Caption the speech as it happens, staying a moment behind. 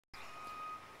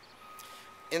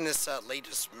In this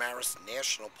latest Marist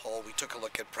national poll, we took a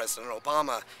look at President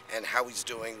Obama and how he's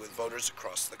doing with voters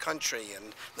across the country.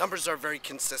 And numbers are very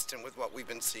consistent with what we've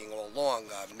been seeing all along,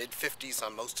 mid-50s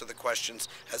on most of the questions,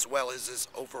 as well as his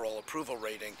overall approval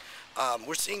rating.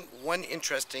 We're seeing one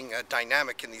interesting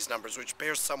dynamic in these numbers, which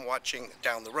bears some watching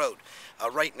down the road.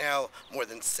 Right now, more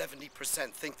than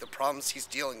 70% think the problems he's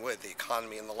dealing with, the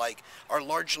economy and the like, are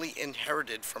largely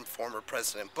inherited from former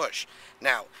President Bush.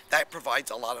 Now, that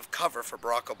provides a lot of cover for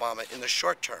Barack Obama in the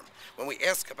short term. When we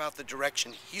ask about the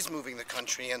direction he's moving the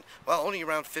country in, well, only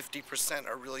around 50%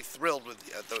 are really thrilled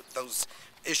with those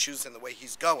issues and the way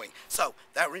he's going. So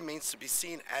that remains to be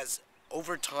seen. As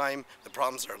over time the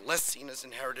problems are less seen as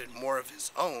inherited, more of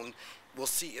his own. We'll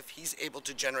see if he's able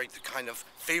to generate the kind of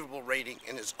favorable rating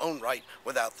in his own right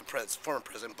without the former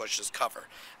President Bush's cover.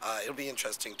 It'll be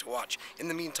interesting to watch. In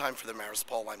the meantime, for the Marist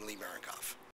Poll, I'm Lee Marengoff.